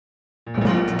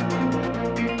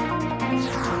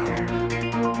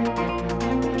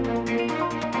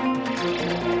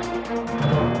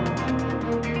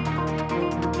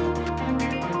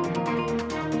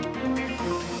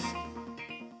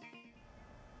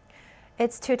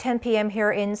It's 2:10 p.m.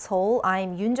 here in Seoul.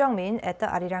 I'm Yoon Jung-min at the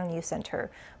Arirang News Center.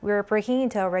 We're breaking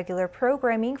into our regular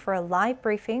programming for a live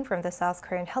briefing from the South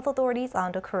Korean health authorities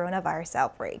on the coronavirus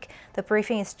outbreak. The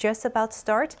briefing is just about to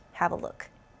start. Have a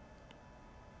look.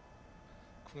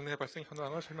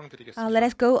 Let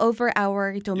us go over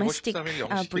our domestic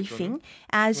briefing.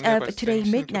 As of today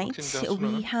midnight,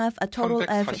 we have a total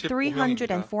of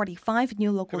 345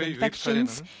 new local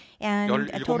infections and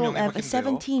a total of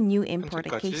 17 new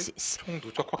imported cases.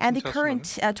 And the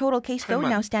current total caseload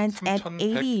now stands at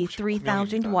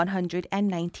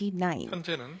 83,199.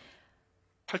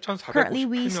 Currently,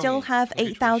 we still have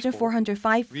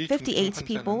 8,458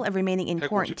 people remaining in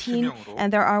quarantine,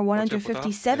 and there are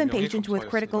 157 patients with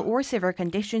critical or severe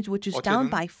conditions, which is down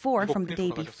by 4 from the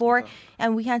day before,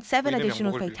 and we had 7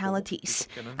 additional fatalities.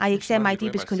 I extend my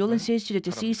deepest condolences to the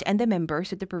deceased and the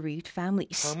members of the bereaved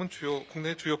families.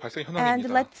 And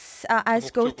let's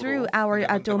go through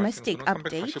our domestic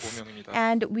updates.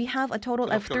 And we have a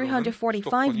total of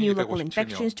 345 new local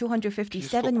infections,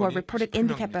 257 were reported in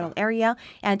the capital area,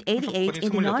 and 88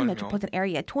 in the non-metropolitan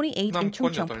area, 28 in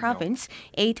Chungcheong province,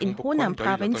 8 in Honam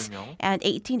province, and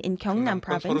 18 in Gyeongnam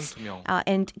province,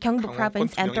 and Gyeongbuk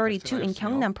province, and 32 in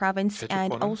Gyeongnam province,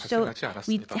 and also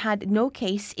we had no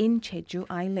case in Jeju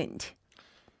Island.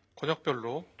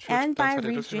 And by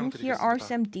region, here are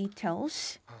some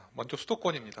details.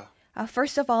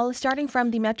 First of all, starting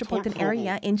from the metropolitan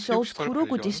area in Seoul's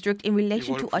Gurogu district in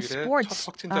relation to a sports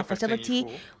facility,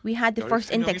 we had the first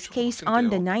index case on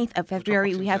the 9th of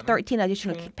February. We have 13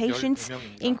 additional patients,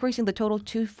 increasing the total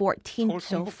to 14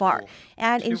 so far.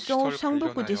 And in Seoul's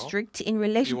Songbukgu district, in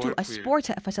relation to a sports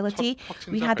facility,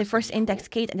 we had the first index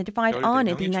case identified on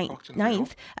the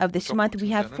 9th of this month. We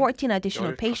have 14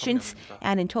 additional patients,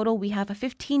 and in total, we have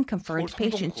 15 confirmed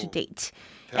patients to date.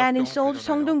 And in Seoul's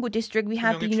Songdong-gu district, we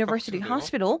have the University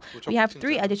Hospital. We have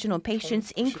 3 additional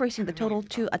patients, increasing the total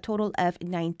to a total of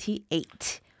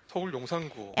 98.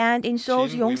 And in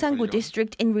Seoul's Yongsan-gu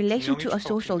district, in relation to a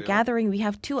social gathering, we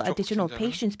have 2 additional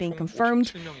patients being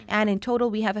confirmed. And in total,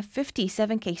 we have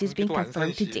 57 cases being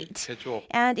confirmed to date.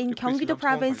 And in Gyeonggi-do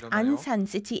province, Ansan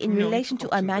city, in relation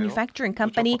to a manufacturing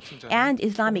company and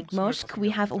Islamic mosque,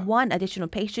 we have 1 additional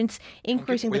patient,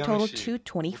 increasing the total to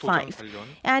 25.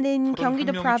 And in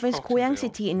Gyeonggi-do province, Goyang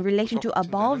city, in relation to a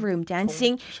ballroom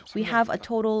dancing, we have a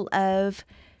total of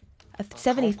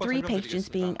 73 patients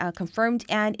being confirmed.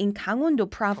 And in Gangwon-do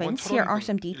province, here are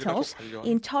some details.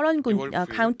 In Cheolwon-gun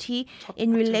county,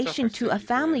 in relation to a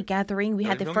family gathering, we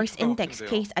had the first index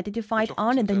case identified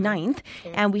on the 9th,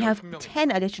 and we have 10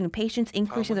 additional patients,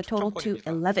 increasing the total to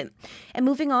 11. And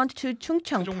moving on to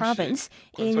Chungcheong province,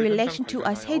 in relation to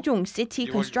a Sejong city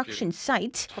construction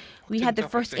site, we had the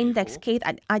first index case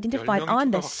identified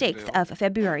on the 6th of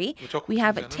February. We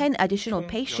have 10 additional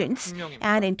patients,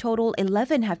 and in total,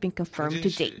 11 have been confirmed to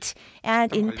date.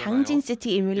 And in Dangjin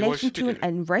city, in relation to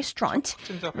a restaurant,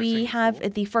 we have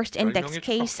the first index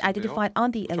case identified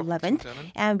on the 11th,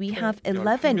 and we have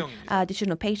 11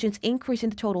 additional patients, increasing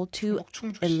the total to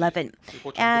 11.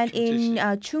 And in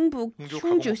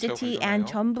Chungju city and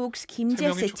Jeonbuk's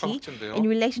Kimje city, in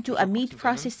relation to a meat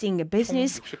processing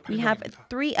business, we have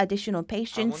 3 additional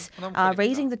patients,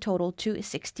 raising the total to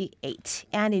 68.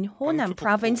 And in Honam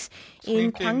province,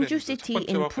 in Gwangju city,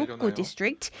 in Bukgu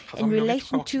district, in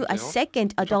relation to a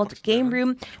second adult game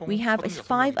room, we have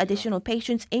 5 additional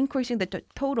patients, increasing the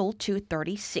total to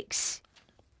 36.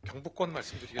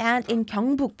 And in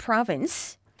Gyeongbuk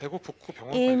province,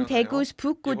 in Daegu's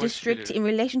Bukgu district, in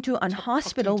relation to an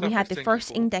hospital, we had the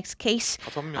first index case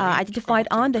identified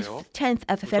on the 10th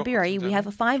of February. We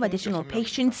have 5 additional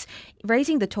patients,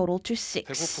 raising the total to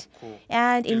 6.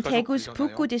 And in Daegu's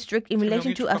Bukgu district, in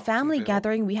relation to a family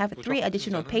gathering, we have 3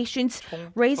 additional patients,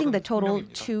 raising the total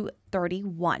to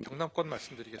 31.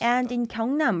 And in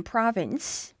Gyeongnam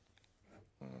province,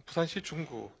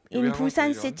 in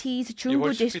Busan City's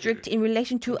Junggu district, in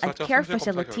relation to a care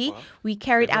facility, we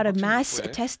carried out a mass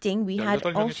testing. We had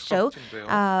also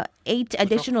 8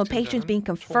 additional patients being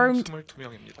confirmed,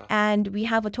 and we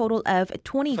have a total of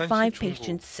 25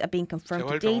 patients being confirmed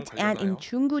to date. And in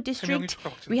Junggu district,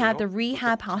 we had the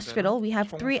rehab hospital. We have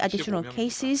 3 additional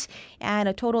cases, and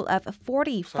a total of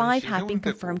 45 have been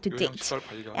confirmed to date.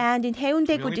 And in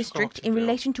Haeundae-gu district, in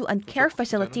relation to a care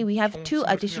facility, we have 2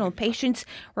 additional patients,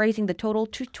 raising the total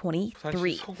to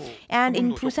 2023. And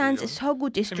in Busan's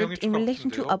Seogu district, in relation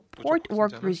to a port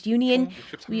workers union,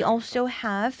 we also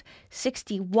have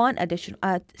 61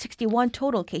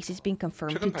 total cases being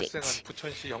confirmed to date.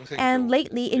 And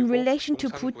lately, in relation to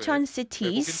Bucheon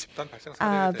City's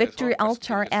Victory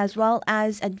Altar, as well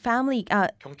as a family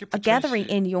gathering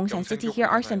in Yongsan City, here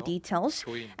are some details.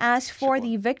 As for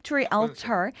the Victory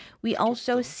Altar, we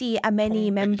also see many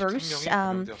members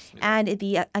and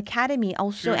the academy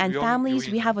also and families.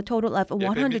 We have a total of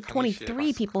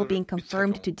 123 people being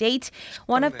confirmed to date.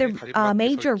 One of the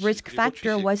major risk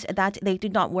factor was that they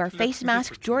did not wear face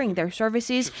masks during their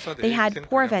services. They had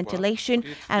poor ventilation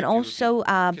and also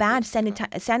bad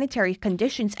sanitary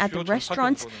conditions at the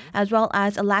restaurants, as well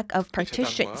as a lack of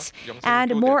partitions.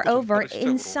 And moreover,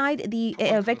 inside the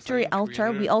Victory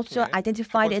Altar, we also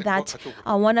identified that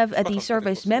one of the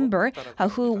service member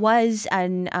who was a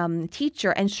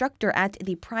teacher, instructor at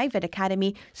the private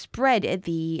academy, spread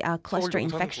the cluster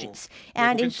infections.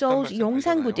 And in Seoul's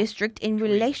Yongsan-gu district, in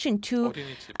relation to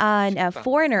a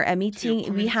foreigner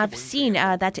meeting, we have seen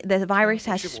that the virus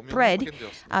has spread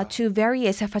to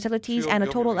various facilities, and a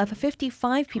total of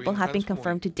 55 people have been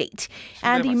confirmed to date.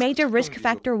 And the major risk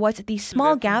factor was the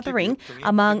small gathering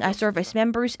among service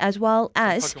members, as well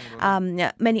as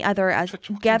many other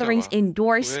gatherings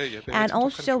indoors. And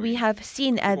also we have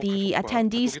seen the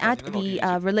attendees at the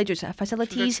religious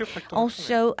facilities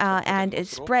also, and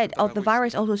the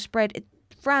virus also spread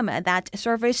from that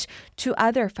service to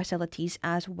other facilities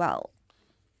as well.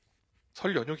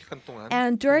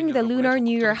 And during the Lunar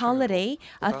New Year holiday,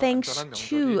 thanks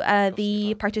to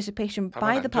the participation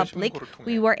by the public,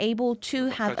 we were able to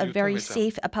have a very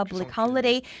safe public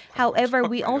holiday. However,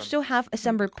 we also have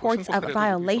some reports of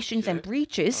violations and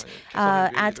breaches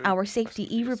at our Safety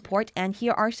E-report, and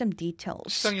here are some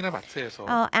details.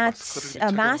 At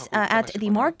the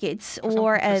markets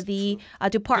or the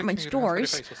department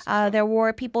stores, there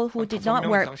were people who did not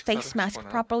wear face masks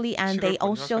properly, and they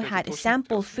also had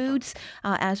sample foods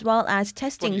as well as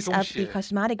testings of the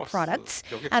cosmetic products.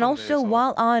 And also,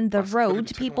 while on the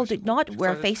road, people did not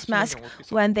wear face masks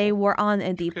when they were on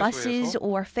the buses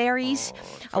or ferries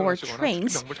or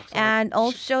trains. And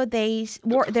also,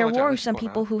 there were some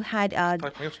people who had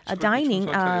a dining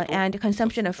and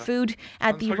consumption of food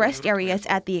at the rest areas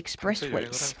at the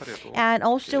expressways. And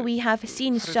also, we have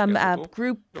seen some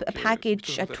group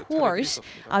package tours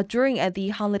during the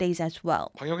holidays as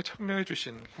well.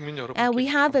 And we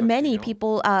have many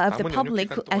people of the public,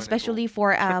 especially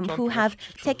for who have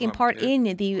taken part in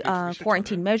the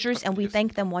quarantine measures, and we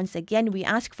thank them once again. We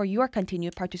ask for your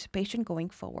continued participation going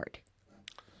forward.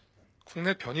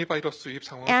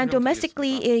 And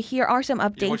domestically, here are some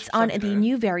updates on the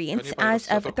new variants. As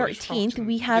of 13th,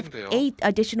 we have 8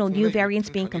 additional new variants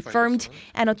being confirmed,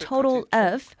 and a total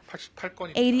of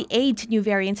 88 new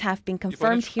variants have been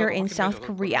confirmed here in South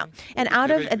Korea. And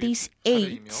out of these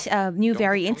 8 new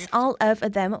variants, all of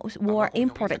them were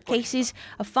imported cases.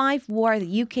 5 were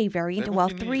the UK variant, while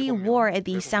 3 were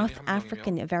the South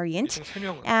African variant,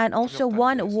 and also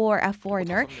 1 were a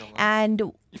foreigner, and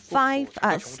 3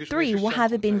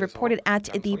 have been reported at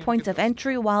the points of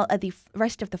entry, while the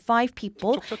rest of the 5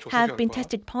 people have been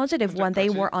tested positive when they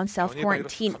were on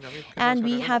self-quarantine. And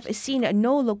we have seen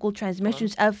no local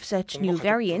transmissions of such new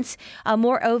variants.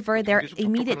 Moreover, their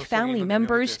immediate family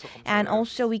members, and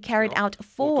also we carried out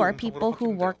 4 people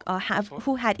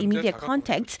who had immediate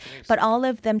contacts, but all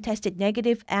of them tested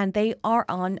negative, and they are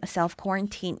on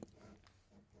self-quarantine.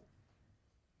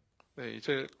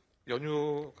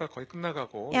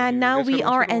 And now we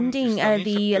are ending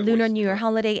the Lunar New Year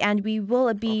holiday, and we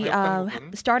will be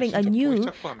starting a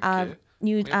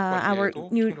our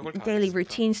new daily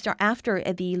routine start after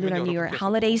the Lunar New Year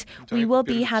holidays. We will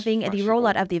be having the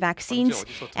rollout of the vaccines,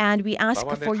 and we ask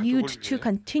for you to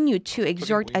continue to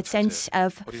exert a sense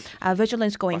of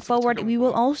vigilance going forward. We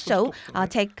will also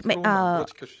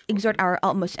exert our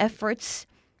utmost efforts.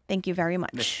 Thank you very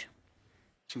much.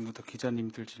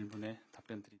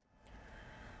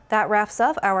 That wraps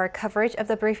up our coverage of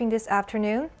the briefing this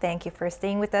afternoon. Thank you for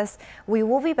staying with us. We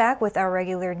will be back with our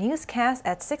regular newscast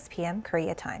at 6 p.m.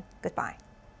 Korea time. Goodbye.